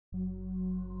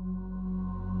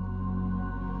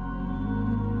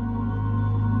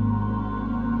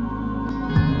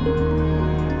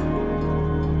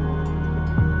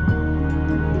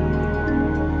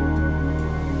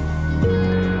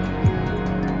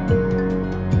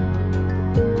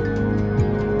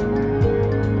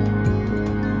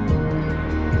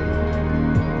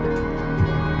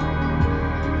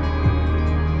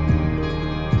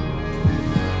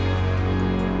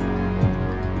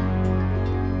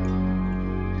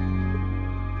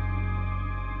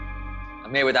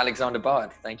I'm here with Alexander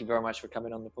Bard. Thank you very much for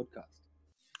coming on the podcast.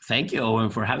 Thank you, Owen,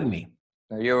 for having me.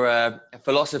 You're a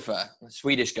philosopher, a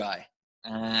Swedish guy.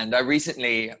 And I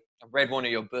recently read one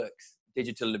of your books,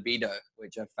 Digital Libido,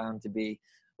 which I found to be,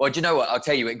 well, do you know what? I'll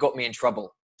tell you, it got me in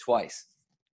trouble twice.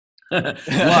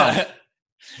 Wow.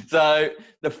 So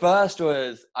the first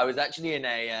was, I was actually in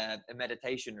a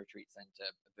meditation retreat center,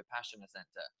 a Vipassana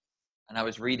center, and I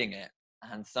was reading it,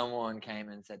 and someone came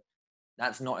and said,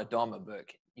 "That's not a Dharma book.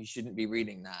 You shouldn't be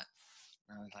reading that."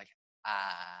 And I was like,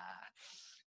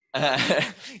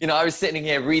 I was sitting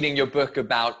here reading your book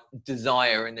about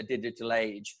desire in the digital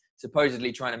age,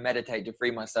 supposedly trying to meditate to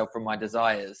free myself from my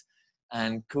desires,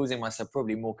 and causing myself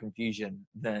probably more confusion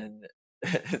than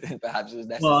perhaps was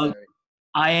necessary. Well,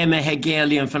 I am a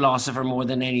Hegelian philosopher more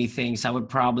than anything, so I would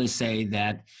probably say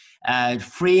that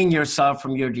freeing yourself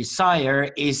from your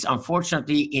desire is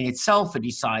unfortunately in itself a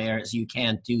desire, so you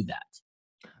can't do that.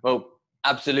 Well,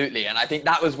 absolutely. And I think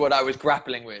that was what I was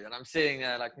grappling with. And I'm sitting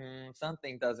there like,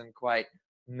 something doesn't quite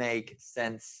make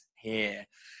sense here.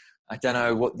 I don't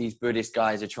know what these Buddhist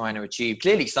guys are trying to achieve.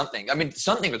 Clearly something. I mean,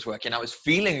 something was working. I was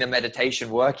feeling the meditation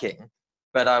working,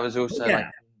 but I was also like...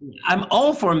 I'm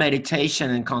all for meditation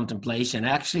and contemplation.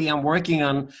 Actually, I'm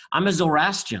a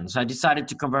Zoroastrian, so I decided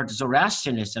to convert to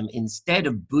Zoroastrianism instead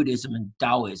of Buddhism and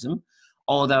Taoism,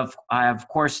 although I, of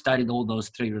course, studied all those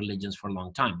three religions for a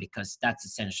long time because that's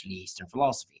essentially Eastern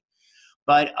philosophy.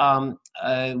 But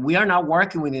we are now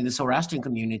working within the Zoroastrian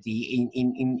community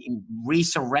in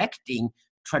resurrecting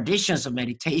traditions of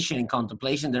meditation and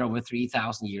contemplation that are over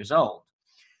 3,000 years old.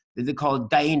 They call it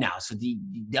Daina, so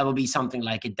that will be something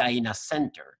like a Daina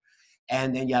center.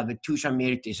 And then you have a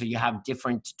Tushamirti, so you have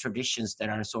different traditions that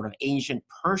are sort of ancient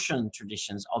Persian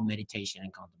traditions of meditation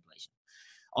and contemplation.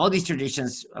 All these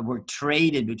traditions were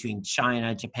traded between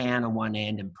China, Japan on one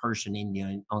end, and Persian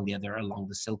India on the other along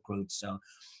the Silk Route. So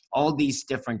all these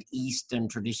different Eastern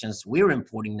traditions we're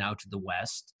importing now to the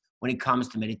West when it comes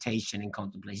to meditation and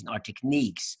contemplation are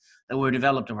techniques that were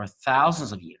developed over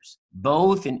thousands of years,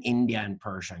 both in India and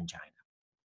Persia and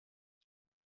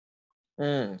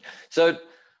China. So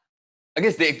I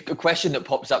guess the question that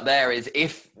pops up there is,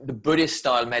 if the Buddhist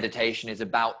style meditation is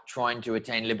about trying to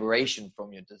attain liberation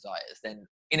from your desires, then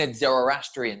in a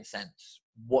Zoroastrian sense,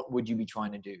 what would you be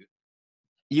trying to do?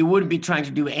 You wouldn't be trying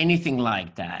to do anything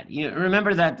like that. You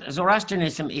remember that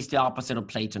Zoroastrianism is the opposite of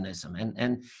Platonism.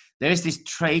 And there's this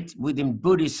trait within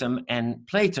Buddhism and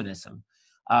Platonism.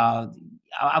 I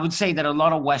would say that a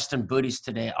lot of Western Buddhists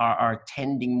today are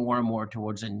tending more and more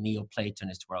towards a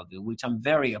Neoplatonist worldview, which I'm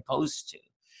very opposed to.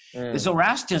 The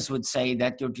Zoroastrians would say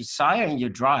that your desire and your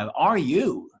drive are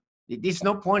you. There's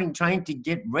no point in trying to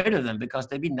get rid of them because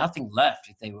there'd be nothing left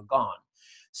if they were gone.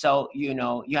 So, you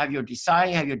have your desire,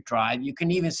 you have your drive. You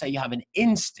can even say you have an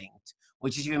instinct,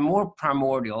 which is even more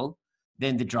primordial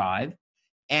than the drive.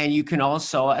 And you can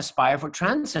also aspire for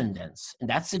transcendence. And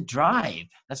that's a drive.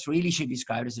 That's really should be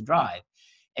described as a drive.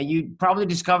 And you probably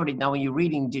discovered it now when you're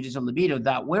reading Digital Libido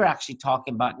that we're actually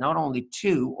talking about not only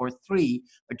 2 or 3,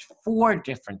 but 4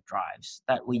 different drives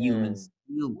that we humans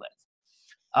deal with.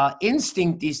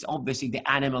 Instinct is obviously the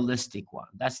animalistic one.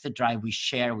 That's the drive we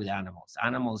share with animals.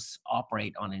 Animals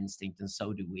operate on instinct, and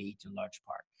so do we to a large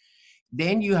part.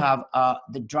 Then you have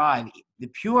the drive, the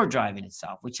pure drive in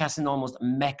itself, which has an almost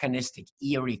mechanistic,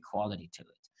 eerie quality to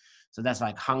it. So that's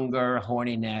like hunger,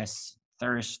 horniness,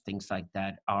 thirst, things like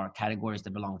that are categories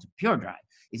that belong to pure drive.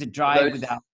 It's a drive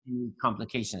without any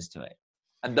complications to it.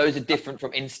 And those are different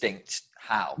from instinct.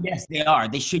 How? Yes, they are.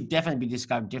 They should definitely be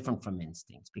described different from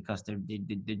instincts because they're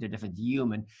different.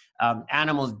 Human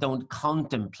animals don't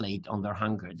contemplate on their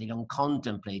hunger. They don't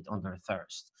contemplate on their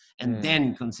thirst and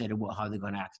then consider how they're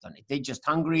going to act on it. They're just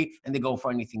hungry and they go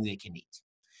for anything they can eat.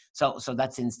 So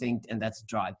that's instinct and that's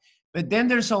drive. But then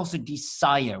there's also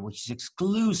desire, which is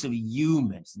exclusively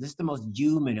human. So this is the most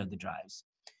human of the drives.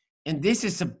 And this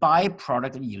is a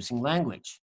byproduct of using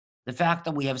language. The fact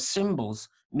that we have symbols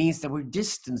means that we're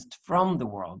distanced from the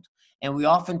world. And we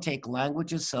often take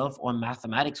language itself, or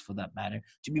mathematics for that matter,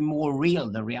 to be more real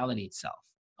than reality itself.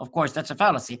 Of course, that's a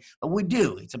fallacy, but we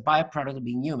do. It's a byproduct of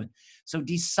being human. So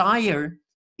desire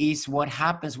is what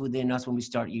happens within us when we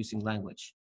start using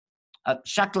language.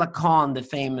 Jacques Lacan, the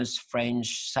famous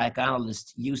French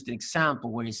psychoanalyst, used an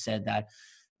example where he said that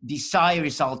desire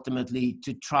is ultimately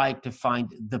to try to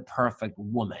find the perfect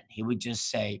woman. He would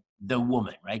just say the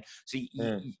woman, right? So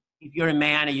if you're a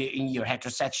man and you're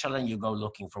heterosexual and you go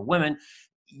looking for women,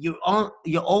 you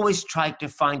always try to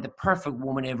find the perfect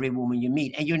woman, every woman you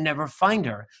meet, and you never find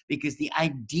her because the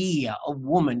idea of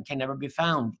woman can never be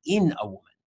found in a woman.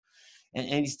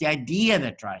 And it's the idea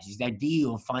that drives you. It's the idea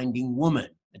of finding woman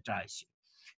that drives you.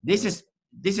 This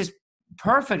is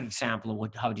perfect example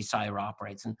of how desire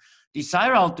operates. And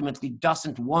desire ultimately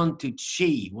doesn't want to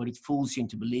achieve what it fools you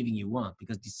into believing you want,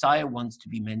 because desire wants to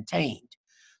be maintained.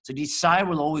 So desire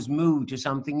will always move to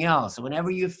something else. So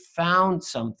whenever you found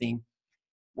something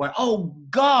where, oh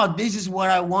God, this is what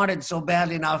I wanted so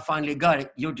badly, now I finally got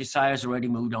it, your desire's already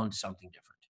moved on to something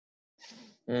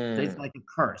different. So it's like a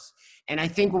curse. And I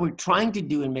think what we're trying to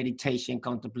do in meditation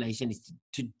contemplation is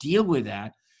to deal with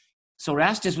that. So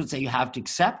Zoroastrians would say you have to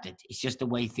accept it. It's just the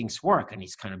way things work, and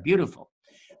it's kind of beautiful.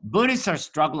 Buddhists are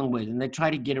struggling with it, and they try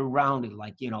to get around it,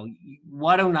 like,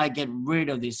 why don't I get rid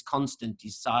of this constant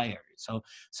desire? So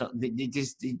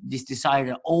this desire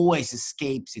that always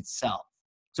escapes itself.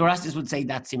 Zoroastrians would say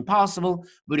that's impossible.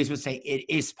 Buddhists would say it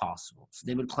is possible. So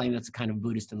they would claim that's a kind of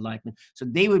Buddhist enlightenment. So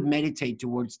they would meditate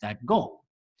towards that goal.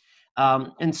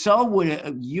 And so would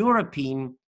a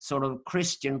European sort of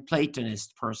Christian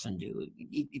Platonist person do.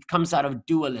 It comes out of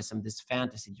dualism, this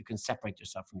fantasy. You can separate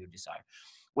yourself from your desire.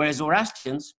 Whereas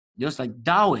Zoroastrians, just like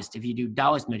Taoists, if you do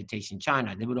Taoist meditation in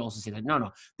China, they would also say that,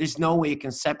 no, there's no way you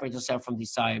can separate yourself from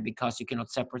desire, because you cannot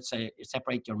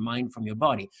separate your mind from your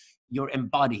body. You're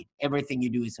embodied. Everything you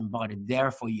do is embodied.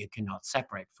 Therefore, you cannot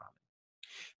separate from it.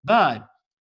 But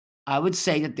I would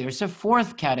say that there's a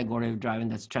fourth category of driving,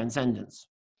 that's transcendence.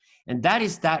 And that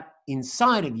is that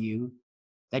inside of you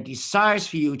that desires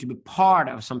for you to be part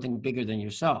of something bigger than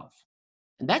yourself.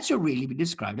 And that should really be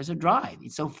described as a drive.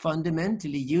 It's so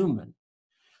fundamentally human.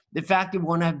 The fact that we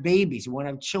want to have babies, we want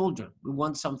to have children, we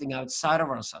want something outside of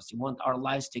ourselves. We want our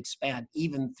lives to expand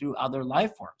even through other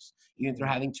life forms, even through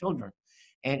having children.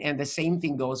 And the same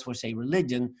thing goes for, say,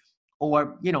 religion,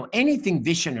 or anything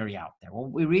visionary out there.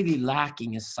 What we're really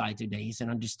lacking in society today is an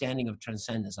understanding of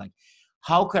transcendence. Like,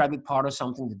 how could I be part of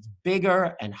something that's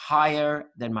bigger and higher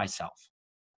than myself?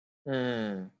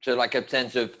 So like a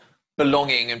sense of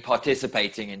belonging and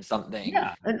participating in something.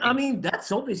 Yeah, and I mean,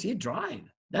 that's obviously a drive.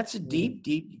 That's a deep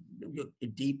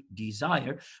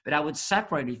desire. But I would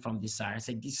separate it from desire. I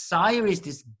say desire is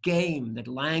this game that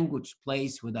language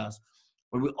plays with us,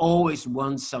 where we always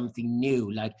want something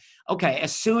new. Like, okay,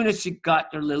 as soon as you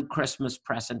got your little Christmas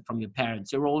present from your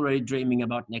parents, you're already dreaming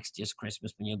about next year's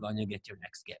Christmas when you're going to get your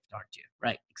next gift, aren't you?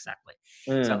 Right, exactly.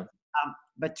 So,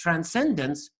 but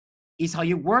transcendence is how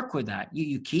you work with that.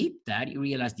 You keep that. You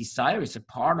realize desire is a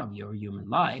part of your human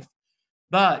life,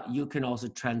 but you can also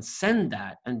transcend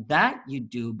that. And that you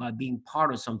do by being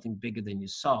part of something bigger than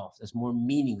yourself, that's more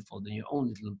meaningful than your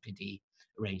own little petty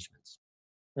arrangements.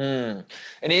 And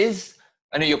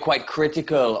I know you're quite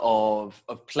critical of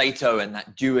Plato and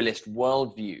that dualist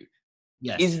worldview.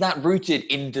 Yes. Is that rooted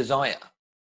in desire?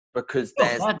 Because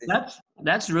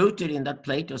that's rooted in that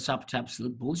Plato's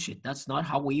absolute bullshit. That's not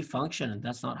how we function, and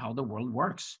that's not how the world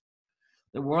works.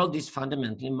 The world is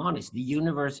fundamentally monist. The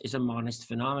universe is a monist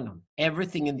phenomenon.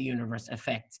 Everything in the universe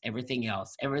affects everything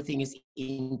else. Everything is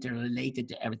interrelated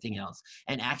to everything else.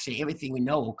 And actually, everything we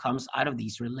know comes out of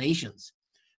these relations.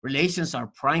 Relations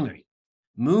are primary.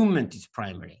 Movement is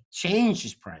primary. Change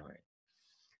is primary.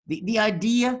 The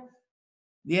idea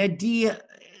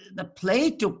that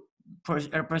Plato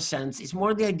presents is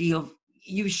more the idea of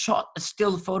you shot a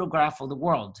still photograph of the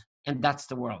world, and that's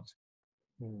the world.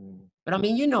 But I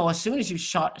mean, as soon as you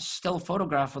shot a still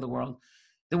photograph of the world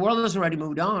has already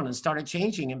moved on and started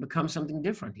changing and become something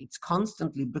different. It's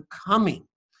constantly becoming.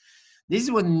 This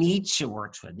is what Nietzsche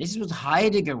works with. This is what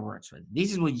Heidegger works with.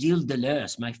 This is what Gilles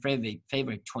Deleuze, my favorite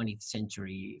 20th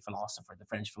century philosopher, the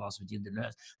French philosopher Gilles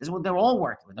Deleuze, this is what they're all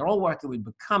working with. They're all working with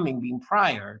becoming, being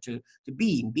prior to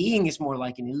being. Being is more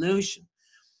like an illusion.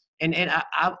 And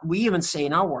we even say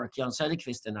in our work, Jan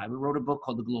Soderqvist and I, we wrote a book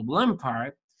called The Global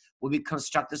Empire, where we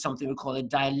constructed something we call a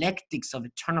dialectics of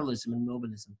eternalism and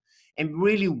mobilism, and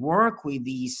really work with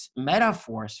these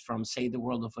metaphors from, say, the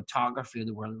world of photography or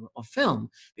the world of film,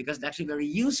 because it's actually very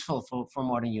useful for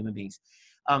modern human beings.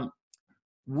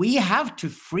 We have to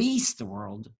freeze the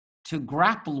world to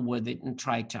grapple with it and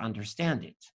try to understand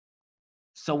it.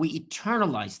 So we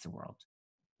eternalize the world.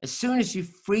 As soon as you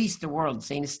freeze the world,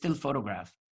 saying a still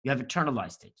photograph, you have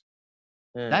eternalized it.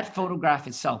 That photograph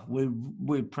itself will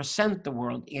present the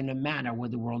world in a manner where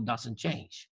the world doesn't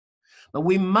change. But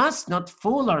we must not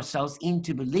fool ourselves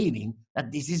into believing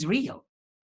that this is real,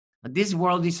 that this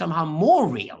world is somehow more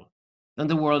real than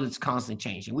the world that's constantly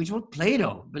changing, which is what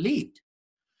Plato believed.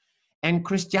 And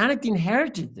Christianity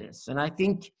inherited this. And I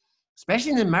think,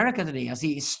 especially in America today, I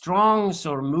see a strong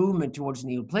sort of movement towards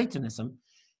Neoplatonism.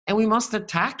 And we must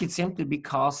attack it simply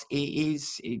because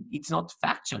it's not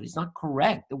factual, it's not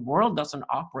correct. The world doesn't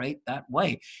operate that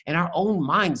way. And our own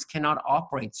minds cannot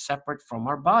operate separate from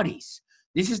our bodies.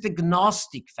 This is the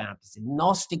Gnostic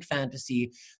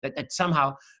fantasy that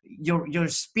somehow your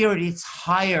spirit is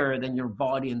higher than your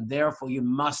body, and therefore you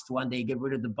must one day get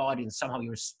rid of the body, and somehow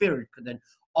your spirit could then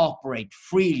operate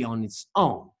freely on its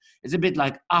own. It's a bit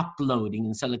like uploading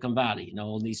in Silicon Valley. You know,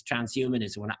 all these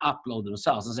transhumanists want to upload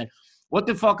themselves and say, what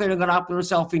the fuck are you going to upload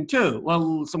yourself into?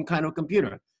 Well, some kind of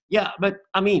computer. Yeah, but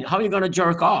I mean, how are you going to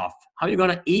jerk off? How are you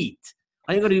going to eat?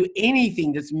 How are you going to do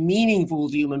anything that's meaningful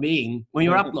to a human being when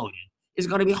you're uploading? It's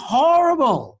going to be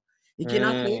horrible. You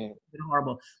cannot make it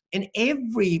horrible. And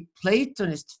every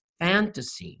Platonist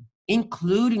fantasy,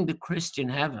 including the Christian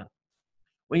heaven,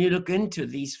 when you look into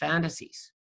these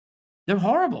fantasies, they're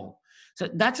horrible. So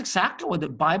that's exactly why the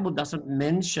Bible doesn't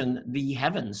mention the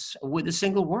heavens with a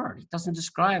single word. It doesn't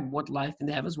describe what life in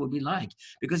the heavens would be like.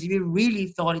 Because if you really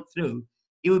thought it through,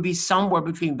 it would be somewhere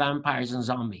between vampires and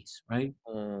zombies, right?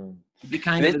 You'd be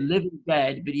kind of the living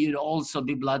dead, but you'd also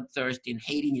be bloodthirsty and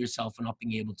hating yourself and not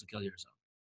being able to kill yourself.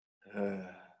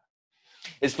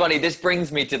 It's funny, this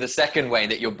brings me to the second way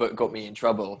that your book got me in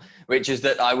trouble, which is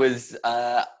that I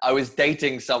was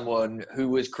dating someone who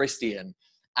was Christian,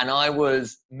 and I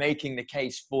was making the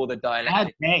case for the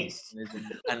dialectics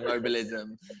and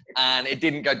mobilism, and it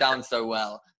didn't go down so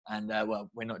well, and well,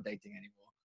 we're not dating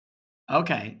anymore.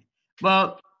 Okay.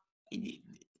 Well,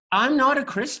 I'm not a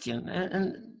Christian,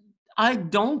 and I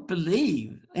don't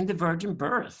believe in the virgin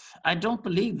birth. I don't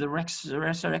believe the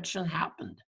resurrection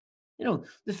happened. You know,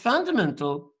 the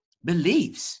fundamental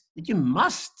beliefs that you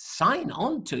must sign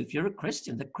on to if you're a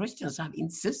Christian, that Christians have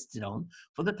insisted on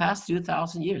for the past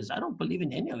 2,000 years. I don't believe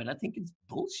in any of it. I think it's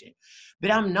bullshit. But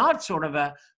I'm not sort of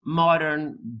a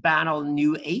modern, banal,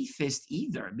 new atheist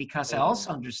either, because I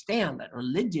also understand that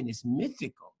religion is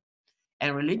mythical.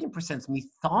 And religion presents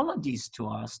mythologies to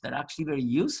us that are actually very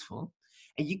useful.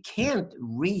 And you can't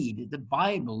read the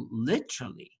Bible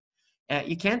literally.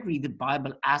 You can't read the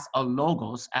Bible as a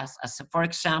logos, as for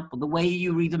example, the way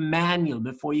you read a manual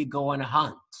before you go on a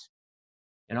hunt.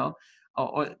 You know,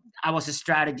 or I was a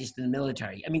strategist in the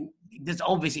military. I mean, there's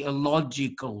obviously a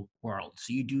logical world.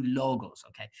 So you do logos,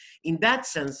 okay? In that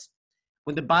sense,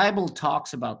 when the Bible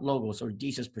talks about logos or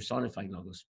Jesus personified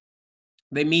logos,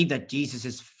 they mean that Jesus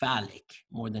is phallic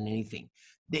more than anything.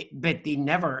 But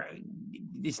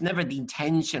it's never the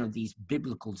intention of these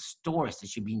biblical stories that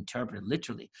should be interpreted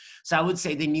literally. So I would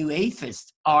say the new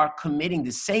atheists are committing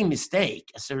the same mistake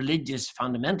as the religious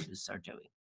fundamentalists are doing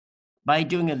by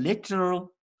doing a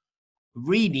literal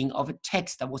reading of a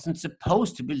text that wasn't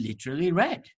supposed to be literally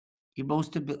read. It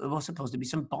was supposed to be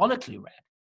symbolically read.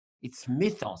 It's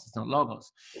mythos, it's not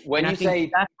logos. When you say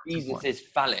Jesus is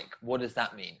phallic, what does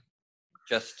that mean?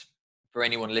 Just for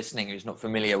anyone listening who's not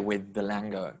familiar with the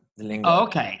lingo. Oh,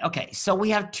 okay. So we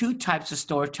have two types of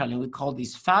storytelling. We call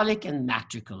these phallic and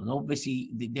matrichal. And obviously,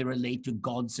 they relate to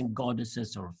gods and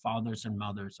goddesses or fathers and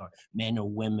mothers or men or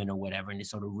women or whatever in a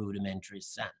sort of rudimentary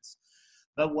sense.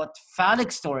 But what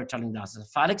phallic storytelling does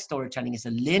is phallic storytelling is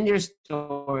a linear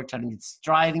storytelling that's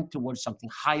striving towards something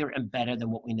higher and better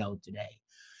than what we know today.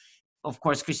 Of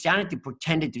course, Christianity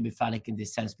pretended to be phallic in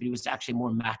this sense, but it was actually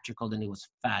more matrichal than it was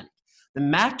phallic. The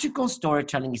matrichal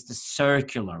storytelling is the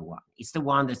circular one. It's the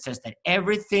one that says that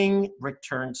everything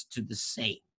returns to the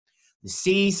same. The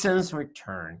seasons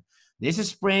return. This is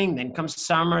spring, then comes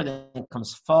summer, then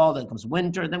comes fall, then comes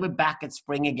winter, then we're back at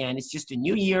spring again. It's just a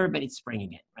new year, but it's spring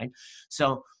again, right?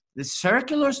 So the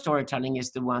circular storytelling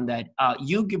is the one that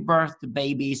you give birth to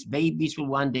babies. Babies will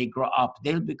one day grow up.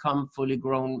 They'll become fully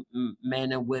grown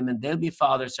men and women. They'll be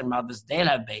fathers and mothers. They'll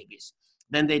have babies.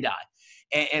 Then they die.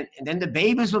 And then the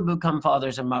babies will become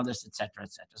fathers and mothers, etc.,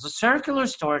 etc. So circular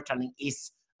storytelling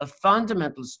is a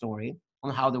fundamental story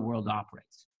on how the world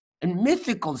operates. And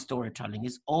mythical storytelling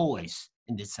is always,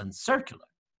 in this sense, circular.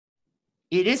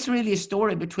 It is really a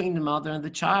story between the mother and the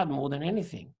child more than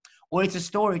anything. Or it's a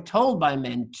story told by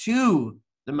men to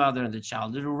the mother and the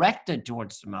child, directed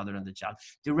towards the mother and the child,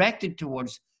 directed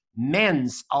towards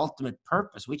men's ultimate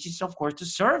purpose, which is, of course, to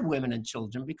serve women and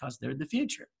children because they're the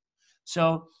future.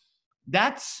 So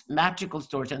that's magical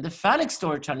storytelling. The phallic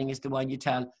storytelling is the one you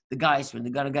tell the guys when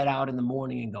they got to get out in the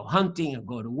morning and go hunting or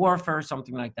go to warfare,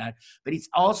 something like that. But it's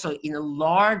also in a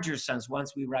larger sense,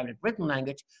 once we arrived at written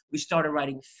language, we started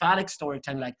writing phallic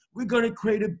storytelling like, we're going to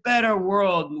create a better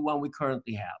world than the one we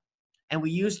currently have. And we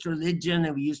used religion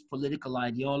and we used political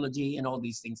ideology and all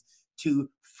these things to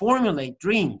formulate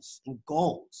dreams and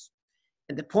goals.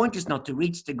 And the point is not to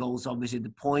reach the goals, obviously. The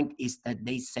point is that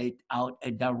they set out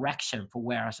a direction for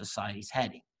where our society is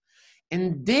heading.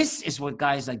 And this is what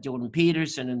guys like Jordan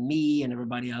Peterson and me and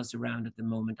everybody else around at the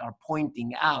moment are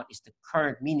pointing out is the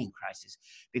current meaning crisis,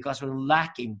 because we're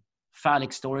lacking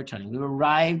phallic storytelling. We've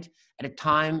arrived at a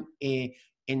time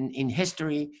in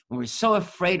history when we're so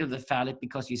afraid of the phallic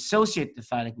because we associate the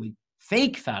phallic with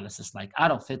fake phalluses like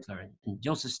Adolf Hitler and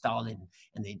Joseph Stalin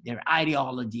and their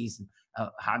ideologies and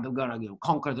how they're going to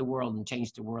conquer the world and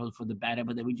change the world for the better,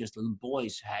 but they were just little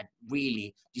boys who had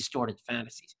really distorted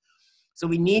fantasies. So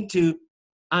we need to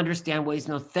understand what is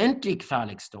an authentic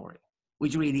phallic story,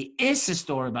 which really is a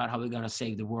story about how we're going to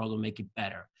save the world and make it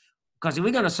better. Because if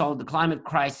we're going to solve the climate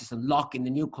crisis and lock in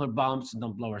the nuclear bombs and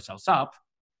don't blow ourselves up,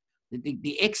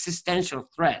 the existential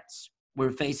threats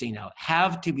we're facing now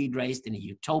have to be addressed in a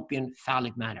utopian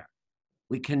phallic manner.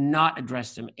 We cannot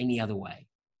address them any other way.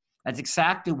 That's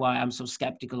exactly why I'm so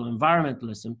skeptical of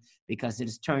environmentalism, because it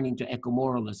is turned into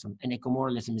ecomoralism, and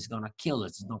ecomoralism is going to kill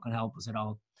us. It's not going to help us at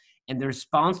all. And the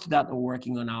response to that we're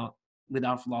working on now with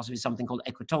our philosophy is something called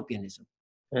ecotopianism.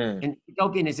 And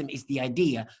utopianism is the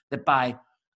idea that by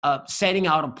setting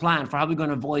out a plan for how we're going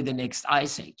to avoid the next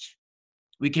ice age,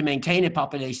 we can maintain a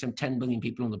population of 10 billion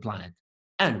people on the planet.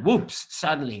 And whoops,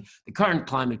 suddenly the current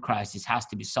climate crisis has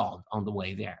to be solved on the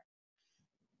way there.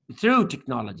 Through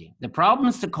technology. The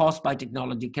problems that are caused by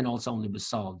technology can also only be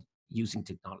solved using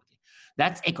technology.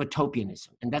 That's ecotopianism,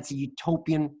 and that's a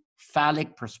utopian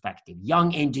phallic perspective.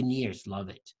 Young engineers love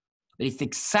it. But it's the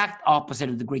exact opposite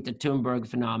of the Greta Thunberg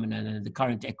phenomenon and the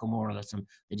current ecomoralism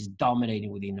that is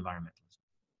dominating within environmentalism.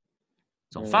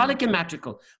 So phallic and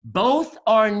matrichal, both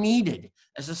are needed.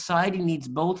 A society needs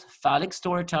both phallic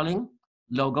storytelling,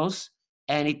 logos,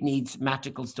 and it needs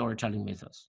matrichal storytelling,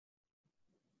 mythos.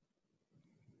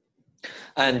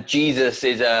 And Jesus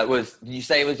is you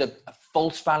say it was a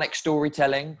false phallic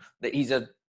storytelling, that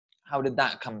how did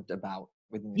that come about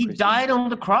within He died on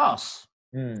the cross.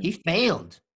 He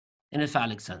failed in a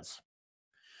phallic sense.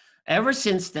 Ever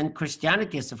since then,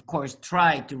 Christianity has, of course,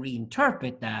 tried to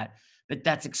reinterpret that, but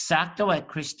that's exactly why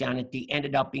Christianity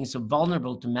ended up being so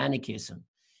vulnerable to Manichaeism.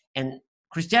 And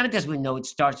Christianity, as we know, it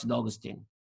starts with Augustine.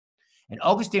 And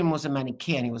Augustine was a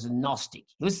Manichaean, he was a Gnostic.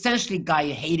 He was essentially a guy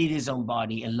who hated his own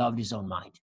body and loved his own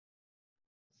mind.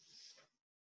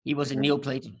 He was a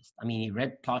Neoplatonist. I mean, he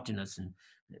read Plotinus and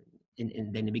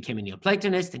then he became a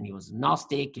Neoplatonist, and he was a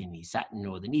Gnostic, and he sat in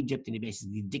northern Egypt, and he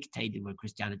basically dictated where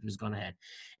Christianity was going to head.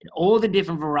 And all the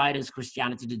different varieties of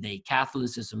Christianity today,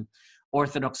 Catholicism,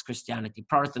 Orthodox Christianity,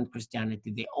 Protestant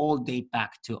Christianity, they all date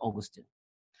back to Augustine.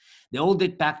 They all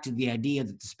date back to the idea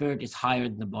that the spirit is higher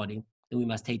than the body, and we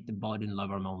must hate the body and love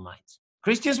our own minds.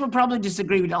 Christians will probably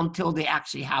disagree with it until they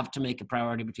actually have to make a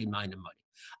priority between mind and body.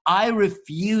 I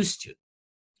refuse to.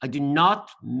 I do not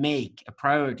make a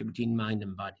priority between mind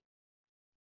and body.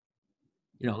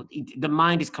 You know, the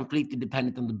mind is completely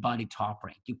dependent on the body to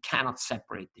operate. You cannot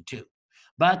separate the two.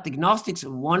 But the Gnostics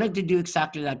wanted to do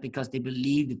exactly that because they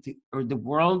believed that the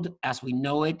world as we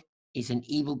know it is an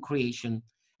evil creation,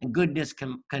 and goodness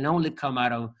can only come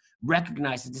out of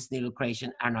recognizing this evil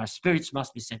creation, and our spirits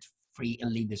must be set free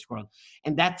and leave this world.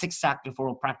 And that's exactly, for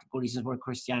all practical reasons, where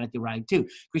Christianity arrived too.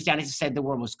 Christianity said the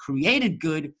world was created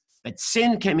good, but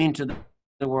sin came into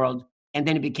the world, and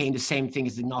then it became the same thing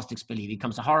as the Gnostics believe. It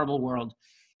becomes a horrible world.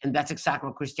 And that's exactly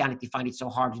why Christianity finds it so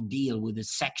hard to deal with the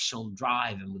sexual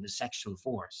drive and with the sexual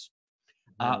force,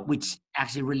 which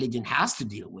actually religion has to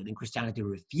deal with, and Christianity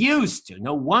refused to.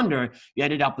 No wonder you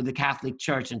ended up with the Catholic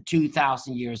Church and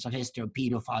 2,000 years of history of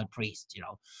pedophile priests,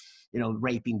 you know,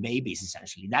 raping babies,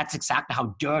 essentially. That's exactly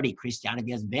how dirty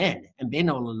Christianity has been, and been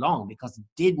all along, because it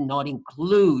did not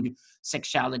include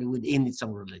sexuality within its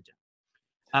own religion.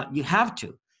 You have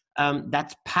to.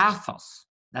 That's pathos.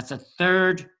 That's a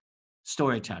third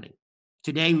storytelling.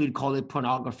 Today we'd call it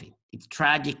pornography. It's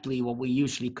tragically what we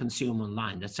usually consume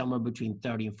online. That's somewhere between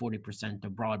 30 and 40%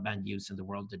 of broadband use in the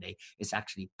world today is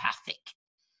actually pathic.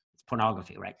 It's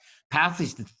pornography, right? Path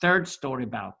is the third story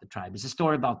about the tribe. It's a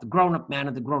story about the grown-up man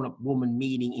and the grown-up woman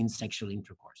meeting in sexual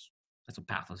intercourse. That's what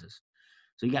pathos is.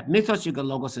 So you got mythos, you got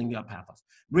logos, and you got pathos.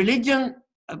 Religion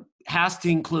has to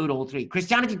include all three.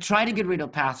 Christianity tried to get rid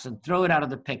of pathos and throw it out of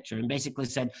the picture, and basically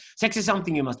said, sex is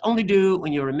something you must only do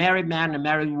when you're a married man and a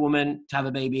married woman to have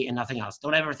a baby and nothing else.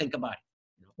 Don't ever think about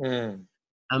it.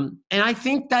 And I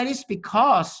think that is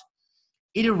because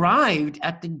it arrived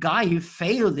at the guy who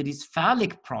failed at his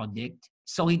phallic project.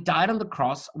 So he died on the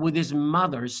cross with his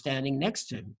mother standing next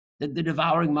to him, the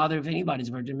devouring mother of anybody's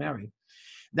Virgin Mary.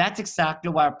 That's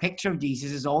exactly why our picture of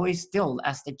Jesus is always still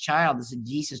as the child, as a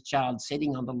Jesus child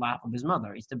sitting on the lap of his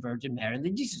mother. It's the Virgin Mary and the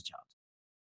Jesus child.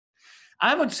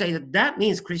 I would say that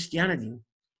means Christianity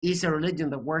is a religion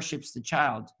that worships the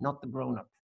child, not the grown-up.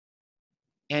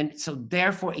 And so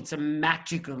therefore it's a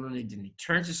matrichal religion. It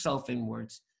turns itself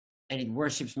inwards and it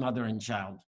worships mother and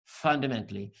child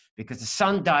fundamentally, because the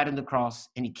son died on the cross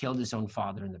and he killed his own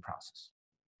father in the process.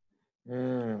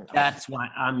 That's why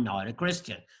I'm not a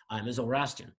Christian. I'm a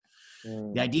Zoroastrian.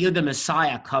 The idea of the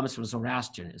Messiah comes from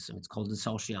Zoroastrianism. It's called the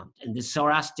Social. And the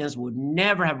Zoroastrians would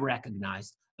never have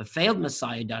recognized a failed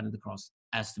Messiah died on the cross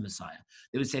as the Messiah.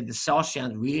 They would say the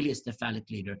Social really is the phallic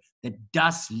leader that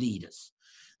does lead us.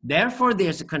 Therefore,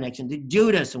 there's a connection to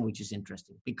Judaism, which is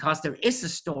interesting, because there is a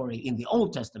story in the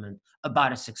Old Testament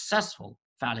about a successful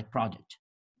phallic project.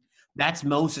 That's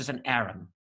Moses and Aaron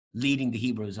leading the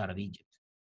Hebrews out of Egypt.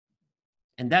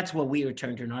 And that's what we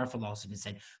return to in our philosophy and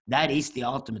say, that is the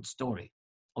ultimate story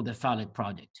of the phallic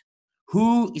project.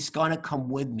 Who is going to come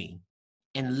with me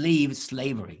and leave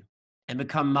slavery and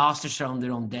become masters of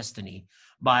their own destiny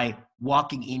by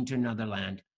walking into another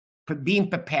land, being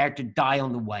prepared to die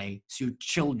on the way so your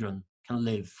children can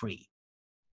live free?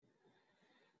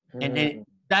 And then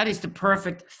that is the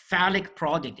perfect phallic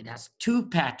project. It has two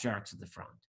patriarchs at the front.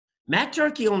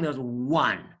 Matriarchy only has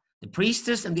one. The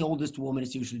priestess and the oldest woman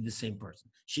is usually the same person.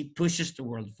 She pushes the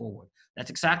world forward. That's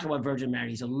exactly why Virgin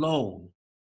Mary is alone.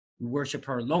 We worship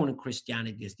her alone, and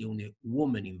Christianity is the only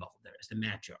woman involved there as the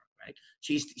matriarch, right?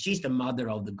 She's the mother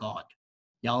of the God,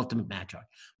 the ultimate matriarch.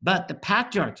 But the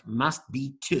patriarchs must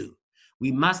be two.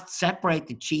 We must separate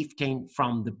the chieftain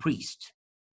from the priest.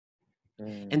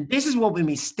 And this is what we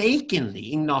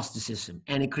mistakenly in Gnosticism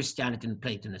and in Christianity and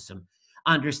Platonism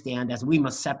understand as we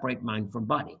must separate mind from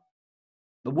body.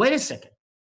 But wait a second.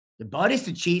 The body is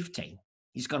the chieftain.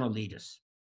 He's going to lead us.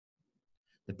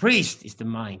 The priest is the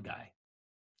mind guy.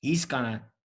 He's going to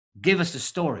give us the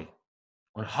story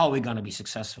on how we're going to be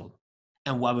successful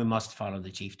and why we must follow the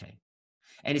chieftain.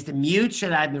 And it's the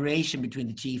mutual admiration between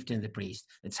the chieftain and the priest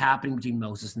that's happening between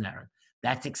Moses and Aaron.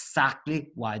 That's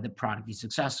exactly why the product is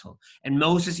successful. And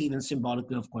Moses, even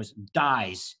symbolically, of course,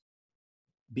 dies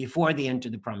before they enter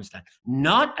the promised land,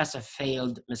 not as a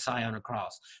failed Messiah on a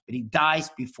cross, but he dies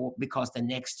because the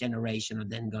next generation are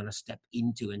then going to step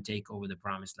into and take over the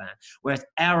promised land. Whereas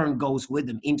Aaron goes with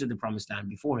them into the promised land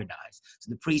before he dies. So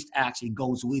the priest actually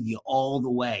goes with you all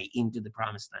the way into the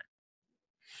promised land.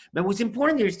 But what's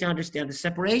important here is to understand the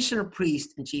separation of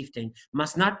priest and chieftain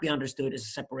must not be understood as a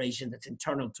separation that's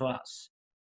internal to us.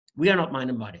 We are not mind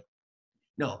and body.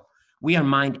 No, we are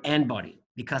mind and body,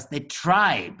 because the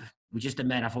tribe, which is the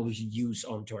metaphor we should use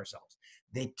onto ourselves,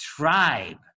 the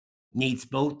tribe needs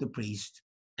both the priest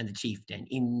and the chieftain.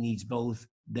 It needs both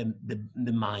the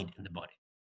mind and the body.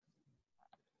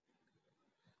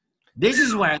 This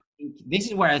is where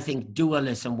I think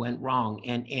dualism went wrong,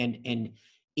 and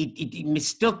it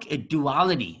mistook a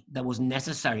duality that was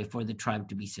necessary for the tribe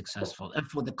to be successful, and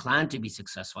for the clan to be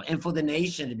successful, and for the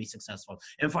nation to be successful,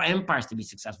 and for empires to be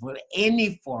successful, for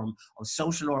any form of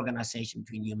social organization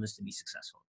between humans to be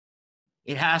successful.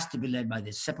 It has to be led by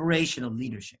this separation of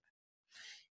leadership.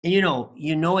 And you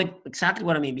know it exactly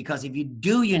what I mean, because if you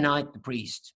do unite the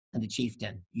priest and the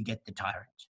chieftain, you get the tyrant.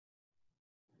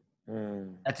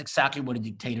 That's exactly what a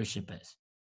dictatorship is.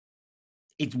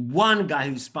 It's one guy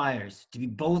who aspires to be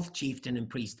both chieftain and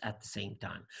priest at the same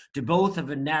time, to both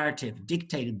have a narrative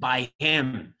dictated by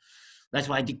him. That's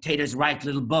why dictators write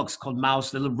little books called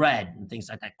Mouse Little Bread and things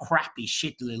like that, crappy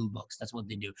shit little books. That's what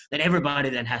they do, that everybody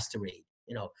then has to read.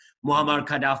 Muammar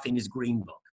Gaddafi in his green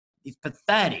book. It's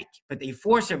pathetic, but they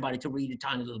force everybody to read a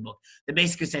tiny little book that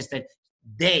basically says that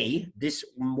this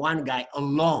one guy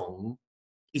alone,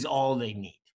 is all they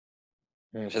need.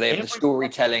 So they have the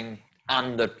storytelling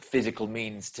and the physical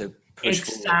means to push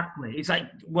exactly forward. It's like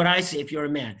what I say, if you're a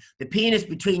man, the penis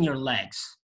between your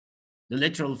legs, the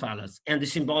literal phallus, and the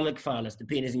symbolic phallus, the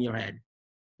penis in your head.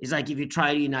 It's like if you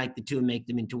try to unite the two and make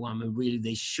them into one, but really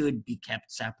they should be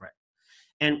kept separate.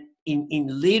 And in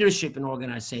leadership and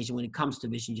organization, when it comes to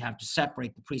vision, you have to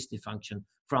separate the priestly function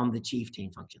from the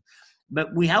chieftain function.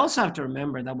 But we also have to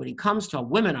remember that when it comes to how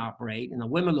women operate, and the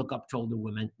women look up to older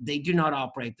women, they do not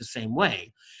operate the same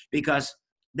way, because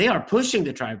they are pushing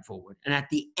the tribe forward. And at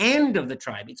the end of the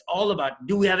tribe, it's all about,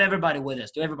 do we have everybody with us?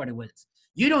 Do everybody with us?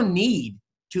 You don't need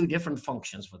two different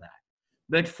functions for that.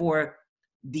 But for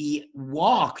the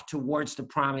walk towards the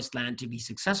promised land to be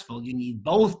successful, you need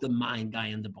both the mind guy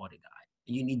and the body guy.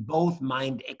 You need both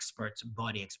mind experts and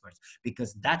body experts,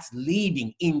 because that's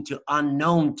leading into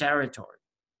unknown territory,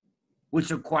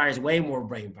 which requires way more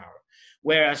brain power.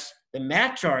 Whereas the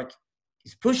matriarch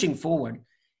is pushing forward,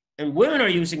 and women are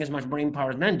using as much brain power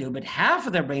as men do, but half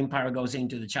of their brain power goes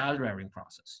into the child rearing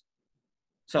process.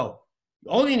 So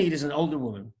all you need is an older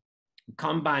woman, a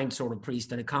combined sort of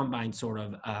priest and a combined sort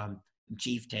of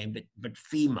chieftain, but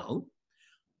female,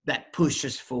 that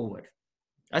pushes forward.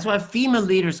 That's why female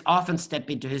leaders often step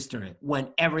into history when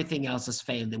everything else has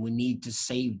failed and we need to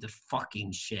save the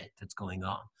fucking shit that's going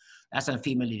on. That's why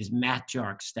female leaders,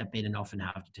 matriarchs, step in and often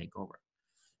have to take over.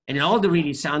 And in all the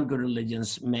really sound good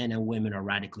religions, men and women are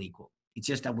radically equal. It's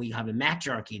just that we have a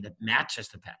matriarchy that matches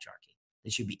the patriarchy. They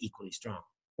should be equally strong.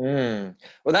 Well,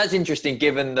 that's interesting,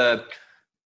 given the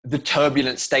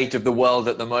turbulent state of the world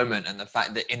at the moment, and the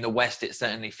fact that in the West, it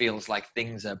certainly feels like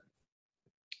things are,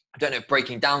 I don't know if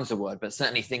breaking down's the word, but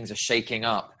certainly things are shaking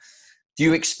up. Do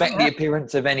you expect the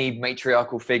appearance of any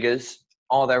matriarchal figures?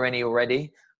 Are there any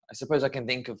already? I suppose I can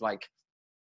think of like...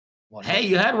 Hey,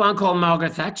 you had one called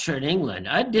Margaret Thatcher in England.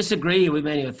 I disagree with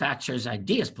many of Thatcher's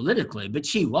ideas politically, but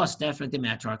she was definitely a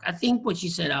matriarch. I think what she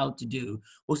set out to do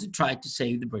was to try to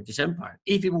save the British Empire,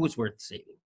 if it was worth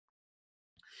saving.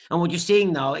 And what you're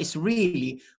seeing now is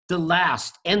really the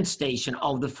last end station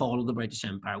of the fall of the British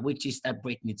Empire, which is that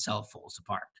Britain itself falls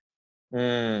apart.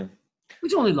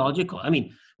 It's only logical. I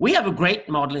mean, we have a great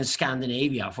model in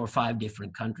Scandinavia for 5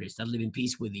 different countries that live in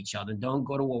peace with each other and don't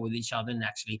go to war with each other and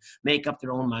actually make up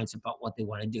their own minds about what they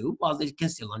want to do while they can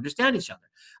still understand each other.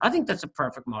 I think that's a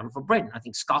perfect model for Britain. I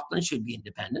think Scotland should be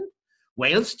independent.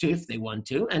 Wales too, if they want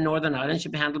to, and Northern Ireland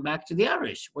should be handed back to the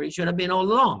Irish, where it should have been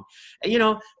all along. You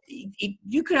know,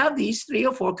 you could have these 3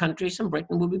 or 4 countries, and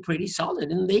Britain will be pretty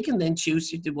solid, and they can then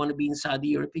choose if they want to be inside the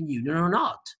European Union or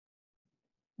not.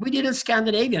 We did in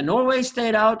Scandinavia. Norway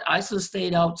stayed out, Iceland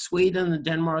stayed out, Sweden and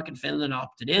Denmark and Finland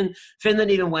opted in. Finland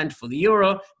even went for the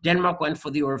euro. Denmark went for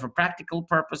the euro for practical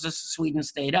purposes. Sweden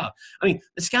stayed out. I mean,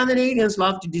 the Scandinavians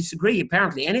love to disagree,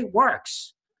 apparently, and it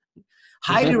works.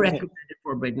 Highly recommended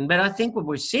for Britain. But I think what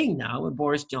we're seeing now with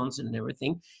Boris Johnson and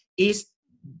everything is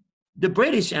the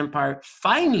British Empire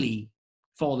finally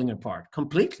falling apart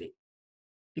completely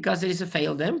because it is a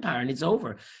failed empire and it's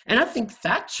over. And I think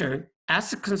Thatcher,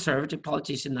 as a conservative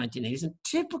politician in the 1980s, is a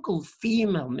typical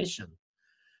female mission.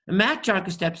 A matriarch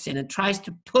who steps in and tries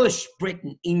to push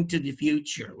Britain into the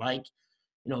future. Like,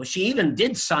 you know, she even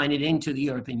did sign it into the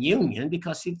European Union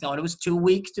because she thought it was too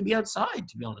weak to be outside,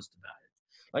 to be honest about it.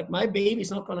 Like, my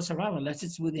baby's not going to survive unless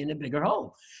it's within a bigger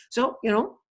hole. So, you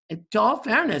know, to all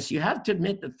fairness, you have to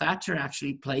admit that Thatcher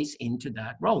actually plays into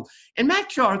that role. And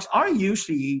matriarchs are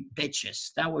usually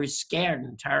bitches that we're scared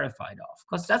and terrified of,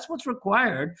 because that's what's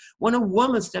required when a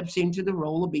woman steps into the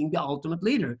role of being the ultimate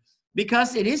leader,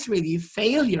 because it is really a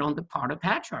failure on the part of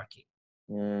patriarchy.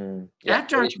 Yeah,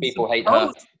 British people hate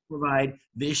her. Provide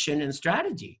vision and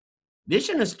strategy.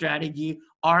 Vision and strategy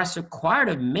are as required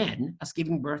of men as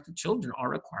giving birth to children are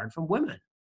required from women.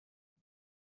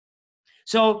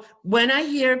 So when I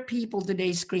hear people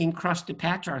today scream, crush the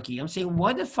patriarchy, I'm saying,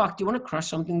 why the fuck do you want to crush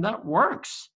something that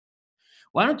works?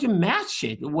 Why don't you match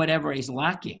it with whatever is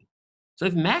lacking? So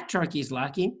if matriarchy is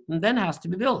lacking, then it has to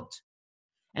be built.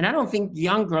 And I don't think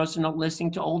young girls are not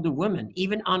listening to older women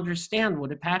even understand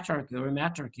what a patriarchy or a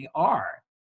matriarchy are.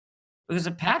 Because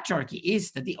a patriarchy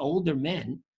is that the older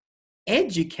men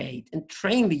educate and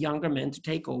train the younger men to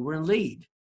take over and lead.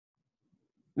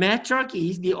 Matriarchy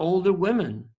is the older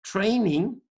women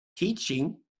training,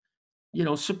 teaching, you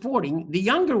know, supporting the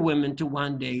younger women to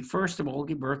one day, first of all,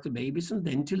 give birth to babies and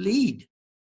then to lead.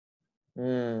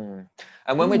 And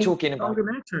when we're talking about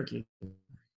matriarchy,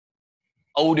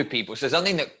 older people, so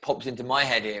something that pops into my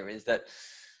head here is that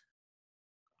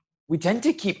we tend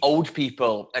to keep old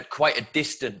people at quite a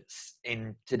distance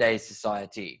in today's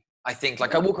society. I think,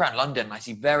 like, I walk around London and I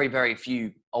see very, very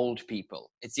few old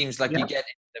people. It seems like you get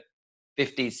in the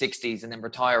 50s, 60s, and then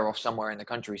retire off somewhere in the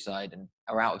countryside and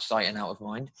are out of sight and out of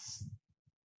mind.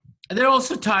 They're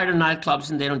also tired of nightclubs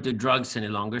and they don't do drugs any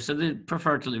longer, so they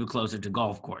prefer to live closer to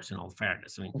golf course, in all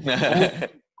fairness. I mean,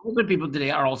 older people today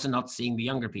are also not seeing the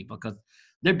younger people because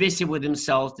they're busy with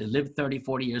themselves. They live 30,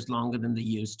 40 years longer than they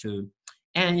used to.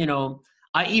 And, you know,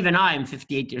 I'm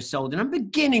 58 years old, and I'm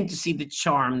beginning to see the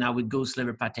charm now with goose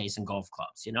liver patés and golf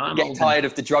clubs. You know, I'm getting tired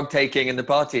of the drug taking and the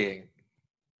partying.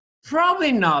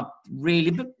 Probably not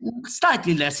really, but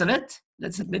slightly less of it.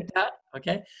 Let's admit that,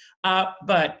 okay?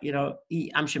 But, you know,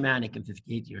 I'm shamanic and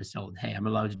 58 years old. Hey, I'm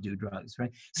allowed to do drugs,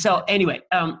 right? So anyway,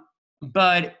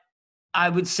 but I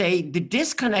would say the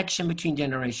disconnection between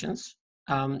generations,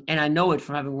 and I know it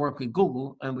from having worked with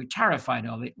Google, and we're terrified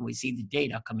of it, and we see the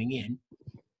data coming in,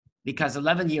 because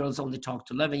 11-year-olds only talk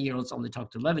to 11-year-olds, only talk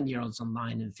to 11-year-olds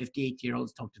online, and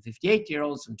 58-year-olds talk to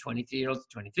 58-year-olds, and 23-year-olds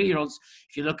to 23-year-olds.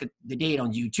 If you look at the data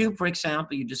on YouTube, for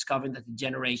example, you discover that the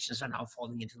generations are now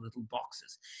falling into little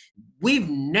boxes. We've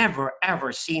never,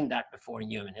 ever seen that before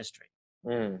in human history.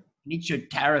 It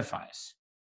should terrify us.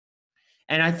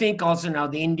 And I think also now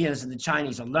the Indians and the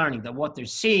Chinese are learning that what they're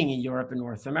seeing in Europe and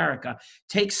North America,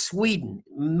 take Sweden,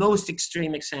 most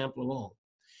extreme example of all.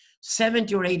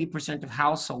 70 or 80% of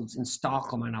households in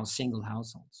Stockholm are now single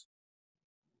households.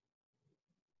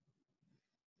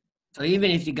 So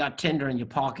even if you got Tinder in your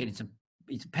pocket,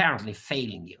 it's apparently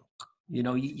failing you. You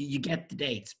know, you get the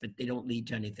dates, but they don't lead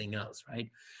to anything else, right?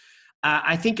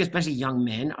 I think especially young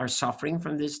men are suffering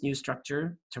from this new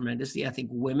structure tremendously. I think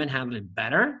women handle it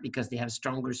better because they have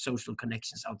stronger social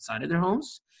connections outside of their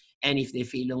homes. And if they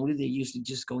feel lonely, they usually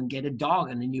just go and get a dog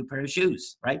and a new pair of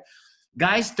shoes, right?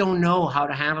 Guys don't know how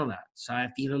to handle that. So I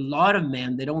feel a lot of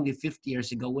men that only 50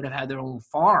 years ago would have had their own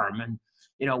farm and,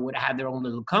 you know, would have had their own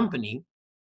little company.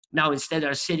 Now instead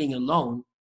are sitting alone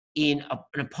in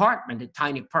an apartment, a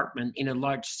tiny apartment in a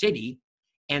large city.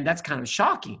 And that's kind of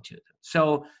shocking to them.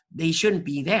 So they shouldn't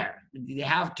be there. They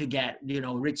have to get, you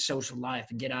know, rich social life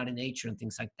and get out in nature and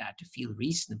things like that to feel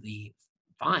reasonably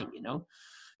fine, you know.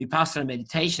 Vipassana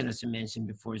meditation, as I mentioned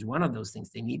before, is one of those things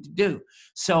they need to do.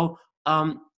 So,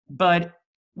 but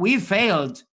we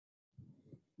failed,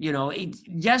 you know.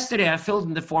 Yesterday I filled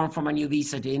in the form for my new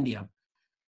visa to India.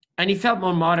 And it felt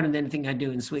more modern than anything I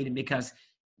do in Sweden because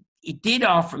it did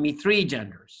offer me 3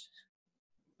 genders.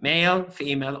 Male,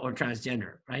 female, or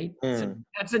transgender, right? So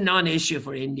that's a non-issue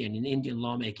for in Indian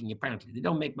lawmaking, apparently. They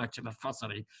don't make much of a fuss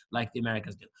of it like the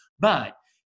Americans do. But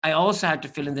I also had to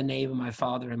fill in the name of my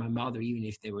father and my mother, even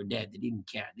if they were dead. They didn't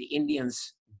care. The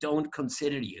Indians don't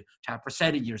consider you to have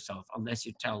presented yourself unless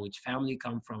you tell which family you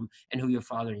come from and who your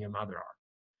father and your mother are,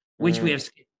 which we have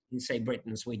in, say, Britain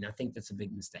and Sweden. I think that's a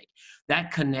big mistake.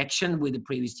 That connection with the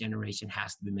previous generation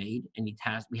has to be made, and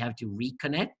we have to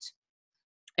reconnect.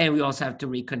 And we also have to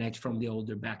reconnect from the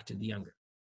older back to the younger.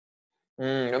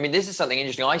 I mean, this is something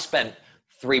interesting. I spent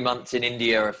 3 months in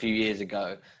India a few years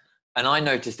ago, and I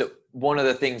noticed that one of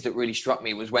the things that really struck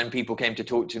me was when people came to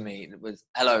talk to me, it was,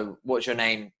 hello, what's your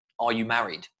name? Are you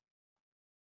married?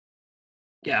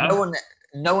 Yeah.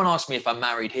 No one asked me if I'm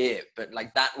married here, but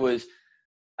like that was,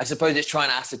 I suppose it's trying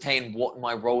to ascertain what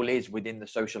my role is within the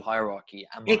social hierarchy.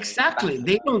 Exactly.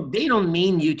 They don't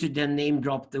mean you to then name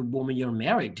drop the woman you're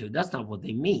married to. That's not what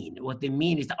they mean. What they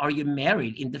mean is, are you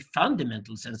married in the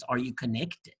fundamental sense? Are you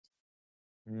connected?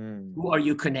 Who are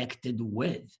you connected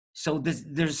with? So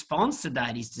the response to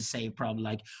that is to say probably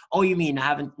like, oh, you mean I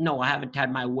haven't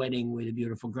had my wedding with a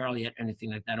beautiful girl yet, anything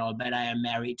like that. Oh, but I am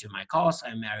married to my cause.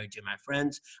 I'm married to my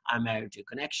friends. I'm married to a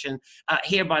connection.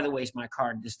 Here, by the way, is my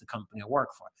card. This is the company I work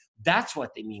for. That's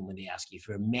what they mean when they ask you if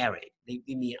you're married. They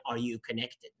mean, are you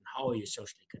connected? And how are you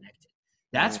socially connected?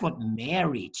 That's what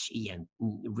marriage, Ian,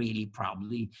 really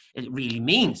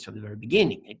means from the very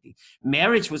beginning.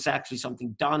 Marriage was actually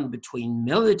something done between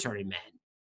military men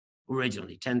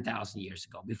originally 10,000 years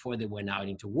ago before they went out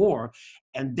into war.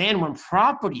 And then when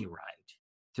property arrived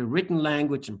through written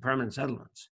language and permanent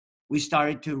settlements, we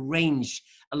started to arrange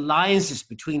alliances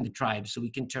between the tribes so we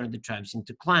can turn the tribes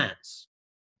into clans.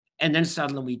 And then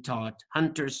suddenly we taught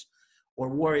hunters or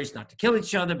warriors not to kill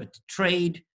each other, but to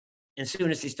trade. And as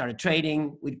soon as they started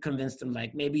trading, we'd convince them,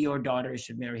 like, maybe your daughter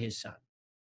should marry his son.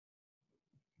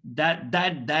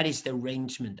 That is the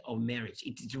arrangement of marriage.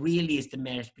 It really is the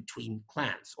marriage between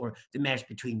clans, or the marriage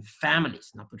between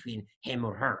families, not between him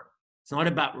or her. It's not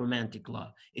about romantic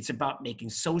love. It's about making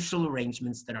social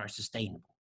arrangements that are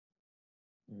sustainable.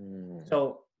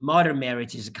 So modern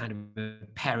marriage is a kind of a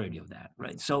parody of that,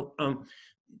 right? So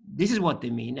this is what they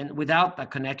mean. And without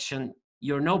that connection,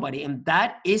 you're nobody. And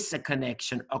that is a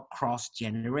connection across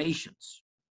generations,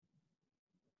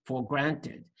 for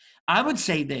granted. I would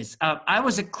say this. I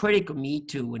was a critic of Me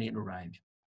Too when it arrived.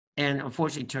 And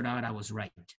unfortunately, it turned out I was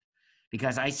right,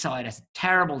 because I saw it as a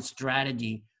terrible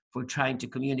strategy for trying to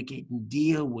communicate and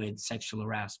deal with sexual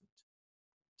harassment.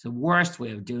 It's the worst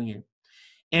way of doing it.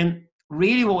 And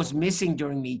really what was missing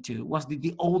during Me Too was that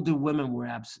the older women were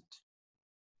absent.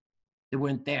 They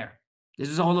weren't there. This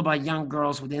is all about young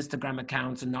girls with Instagram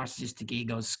accounts and narcissistic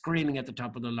egos screaming at the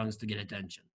top of their lungs to get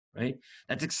attention, right?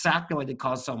 That's exactly why they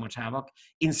cause so much havoc.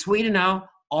 In Sweden now,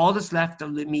 all that's left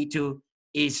of the Me Too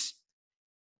is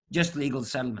just legal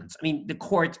settlements. I mean, the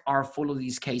courts are full of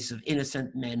these cases of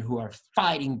innocent men who are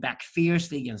fighting back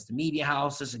fiercely against the media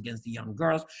houses, against the young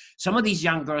girls. Some of these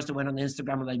young girls that went on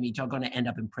Instagram and like Me Too are going to end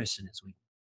up in prison in Sweden,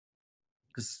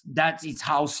 because that is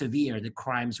how severe the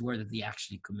crimes were that they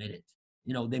actually committed.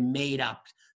 You know, they made up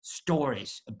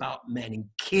stories about men and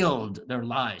killed their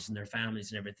lives and their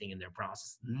families and everything in their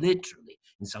process, literally,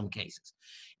 in some cases.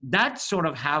 That sort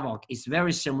of havoc is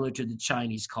very similar to the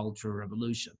Chinese Cultural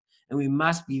Revolution. And we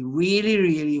must be really,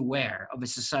 really aware of a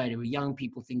society where young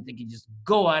people think they can just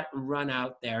go out and run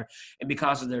out there, and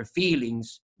because of their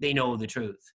feelings, they know the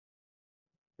truth.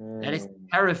 That is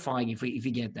terrifying if we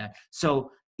get that.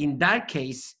 So in that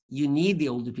case, you need the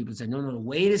older people to say, no,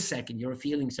 wait a second, your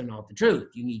feelings are not the truth.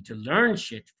 You need to learn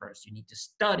shit first. You need to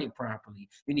study properly.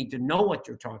 You need to know what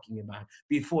you're talking about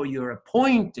before you're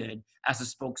appointed as a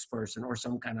spokesperson or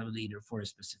some kind of leader for a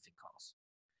specific cause.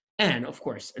 And of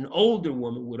course, an older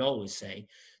woman would always say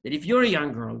that if you're a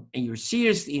young girl and you're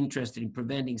seriously interested in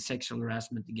preventing sexual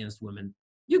harassment against women,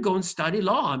 you go and study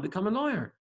law and become a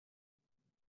lawyer.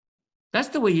 That's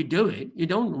the way you do it. You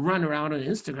don't run around on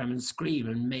Instagram and scream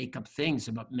and make up things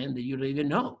about men that you don't even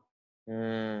know.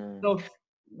 So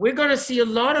we're going to see a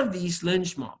lot of these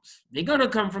lynch mobs. They're going to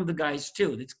come from the guys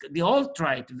too. The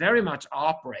alt-right very much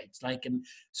operates like a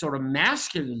sort of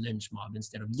masculine lynch mob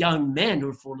instead of young men who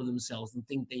are full of themselves and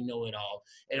think they know it all,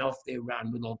 and off they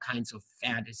run with all kinds of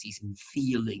fantasies and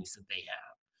feelings that they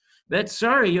have. But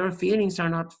sorry, your feelings are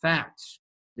not facts.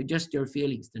 They're just your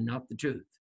feelings. They're not the truth.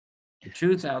 The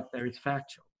truth out there is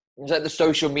factual. It's like the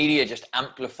social media just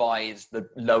amplifies the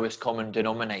lowest common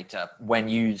denominator when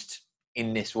used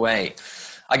in this way.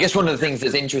 I guess one of the things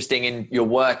that's interesting in your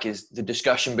work is the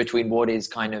discussion between what is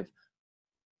kind of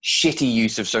shitty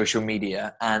use of social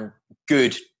media and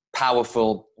good,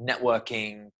 powerful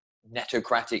networking,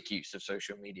 netocratic use of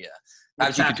social media.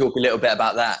 Perhaps you could talk a little bit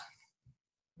about that.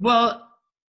 Well,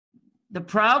 the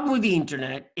problem with the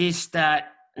internet is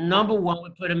that number one, we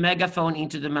put a megaphone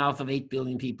into the mouth of 8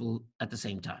 billion people at the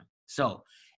same time. So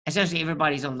essentially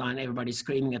everybody's online, everybody's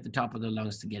screaming at the top of their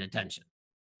lungs to get attention.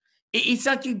 It's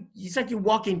like you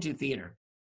walk into a theater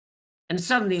and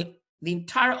suddenly the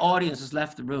entire audience has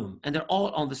left the room and they're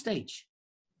all on the stage.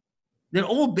 They're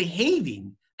all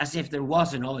behaving as if there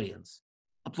was an audience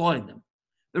applauding them.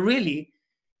 But really,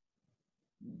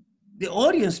 the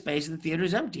audience space in the theater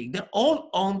is empty. They're all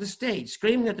on the stage,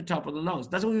 screaming at the top of the lungs.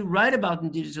 That's what we write about in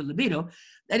Digital Libido,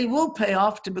 that it will pay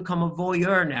off to become a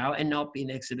voyeur now and not be an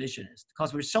exhibitionist.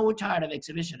 Because we're so tired of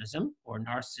exhibitionism, or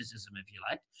narcissism if you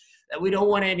like, that we don't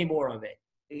want any more of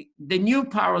it. The new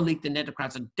power elite, the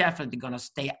netocrats, are definitely going to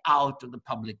stay out of the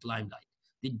public limelight.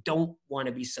 They don't want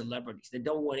to be celebrities. They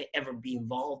don't want to ever be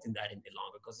involved in that any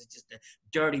longer because it's just a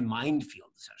dirty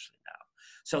minefield essentially now.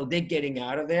 So they're getting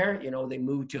out of there, they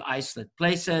move to isolate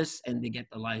places and they get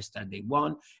the lifestyle they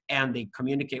want and they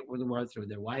communicate with the world through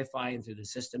their Wi-Fi and through the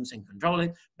systems and control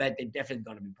it, but they're definitely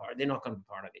going to be they're not going to be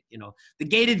part of it. The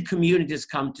gated communities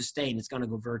come to stay and it's going to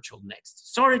go virtual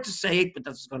next. Sorry to say it, but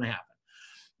that's what's going to happen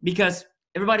because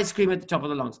everybody's screaming at the top of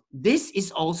their lungs. This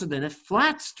is also then a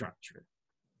flat structure.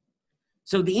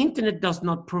 So the internet does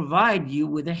not provide you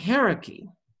with a hierarchy.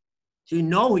 So you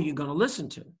know who you're going to listen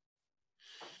to.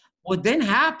 What then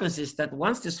happens is that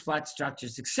once this flat structure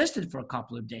has existed for a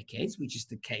couple of decades, which is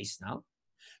the case now,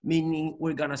 meaning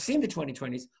we're going to see in the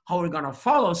 2020s how we're going to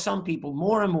follow some people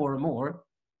more and more and more,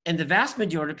 and the vast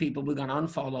majority of people we're going to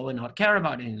unfollow and not care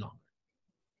about any longer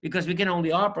because we can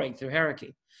only operate through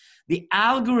hierarchy. The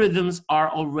algorithms are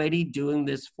already doing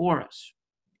this for us.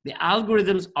 The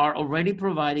algorithms are already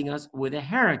providing us with a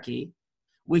hierarchy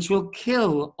which will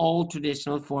kill all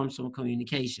traditional forms of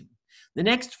communication. The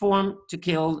next form to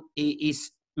kill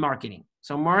is marketing.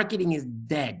 So marketing is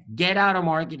dead. Get out of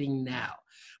marketing now.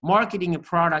 Marketing a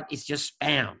product is just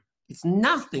spam. It's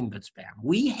nothing but spam.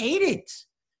 We hate it.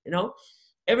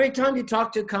 Every time you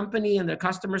talk to a company and their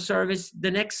customer service,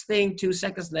 the next thing, 2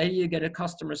 seconds later, you get a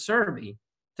customer survey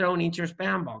thrown into your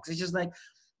spam box. It's just like,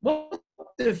 what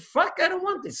the fuck? I don't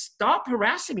want this. Stop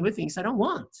harassing me with things I don't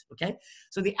want, okay?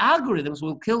 So the algorithms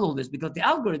will kill all this because the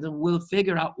algorithm will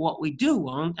figure out what we do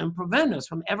want and prevent us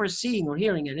from ever seeing or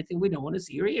hearing anything we don't want to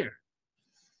see or hear.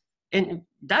 And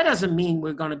that doesn't mean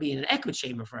we're going to be in an echo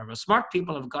chamber forever. Smart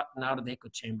people have gotten out of the echo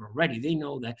chamber already. They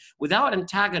know that without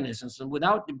antagonisms and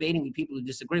without debating with people who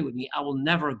disagree with me, I will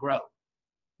never grow.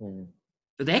 So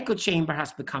the echo chamber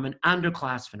has become an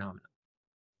underclass phenomenon.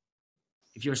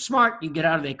 If you're smart, you get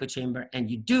out of the echo chamber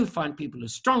and you do find people who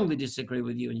strongly disagree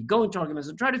with you and you go into arguments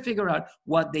and try to figure out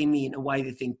what they mean and why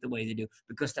they think the way they do,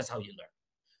 because that's how you learn.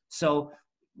 So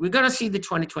we're going to see the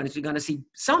 2020s. We're going to see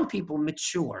some people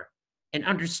mature and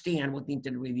understand what the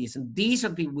internet really is. And these are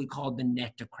the people we call the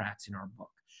netocrats in our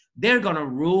book. They're going to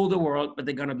rule the world, but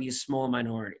they're going to be a small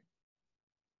minority.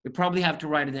 We probably have to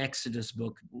write an Exodus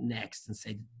book next and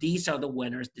say, these are the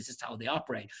winners. This is how they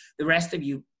operate. The rest of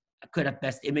you could at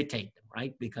best imitate them,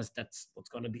 right? Because that's what's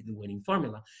going to be the winning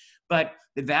formula. But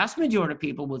the vast majority of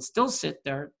people will still sit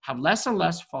there, have less and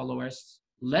less followers,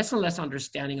 less and less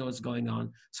understanding of what's going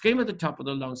on, scream at the top of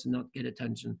their lungs and not get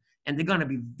attention. And they're going to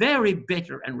be very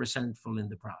bitter and resentful in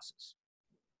the process.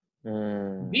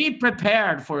 Be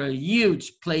prepared for a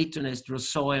huge Platonist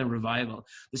Rousseauian revival.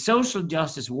 The social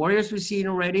justice warriors we've seen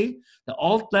already, the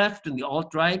alt-left and the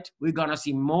alt-right, we're going to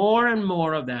see more and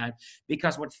more of that,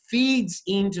 because what feeds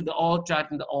into the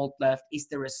alt-right and the alt-left is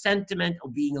the resentment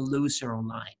of being a loser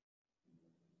online.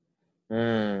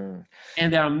 And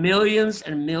there are millions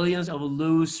and millions of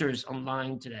losers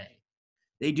online today.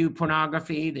 They do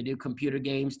pornography, they do computer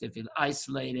games, they feel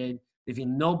isolated, they feel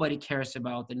nobody cares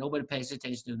about them, nobody pays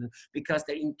attention to them, because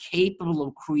they're incapable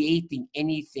of creating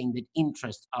anything that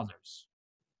interests others.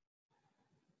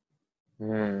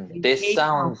 This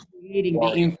sounds creating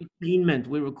the infotainment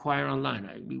we require online.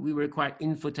 Right? We require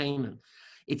infotainment.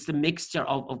 It's the mixture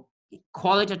of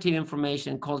qualitative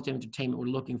information and qualitative entertainment we're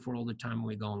looking for all the time when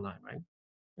we go online, right?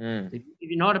 If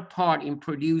you're not a part in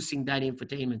producing that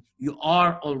infotainment, you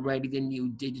are already the new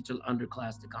digital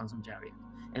underclass, the consumtariat.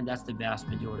 And that's the vast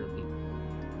majority of people.